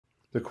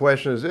The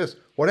question is this: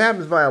 what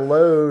happens if I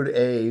load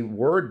a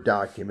Word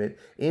document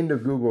into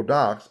Google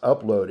Docs,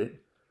 upload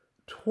it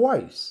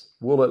twice?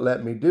 Will it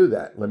let me do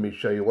that? Let me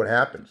show you what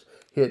happens.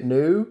 Hit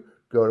New,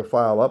 go to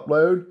File,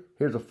 Upload.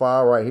 Here's a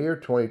file right here,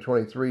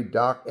 2023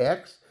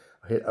 docx.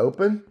 Hit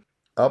Open,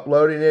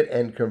 uploading it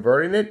and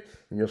converting it.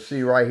 And you'll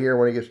see right here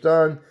when it gets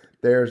done,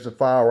 there's the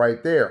file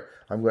right there.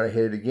 I'm going to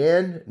hit it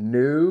again,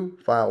 New,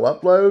 File,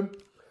 Upload.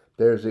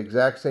 There's the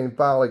exact same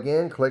file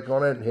again. Click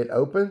on it and hit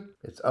Open.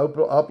 It's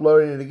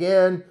uploading it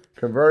again,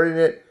 converting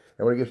it,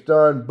 and when it gets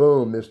done,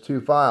 boom, there's two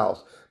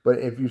files. But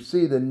if you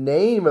see, the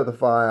name of the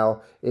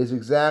file is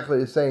exactly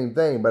the same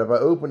thing. But if I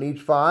open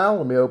each file,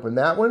 let me open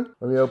that one.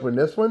 Let me open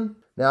this one.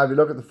 Now, if you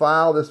look at the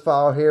file, this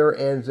file here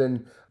ends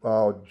in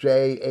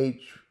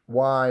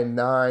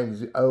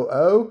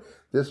JHY900.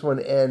 This one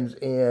ends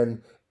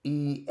in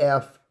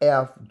EFFGLG.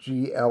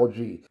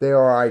 They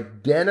are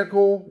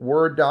identical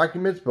Word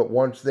documents, but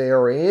once they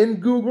are in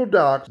Google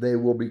Docs, they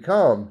will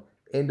become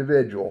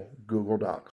individual Google Docs.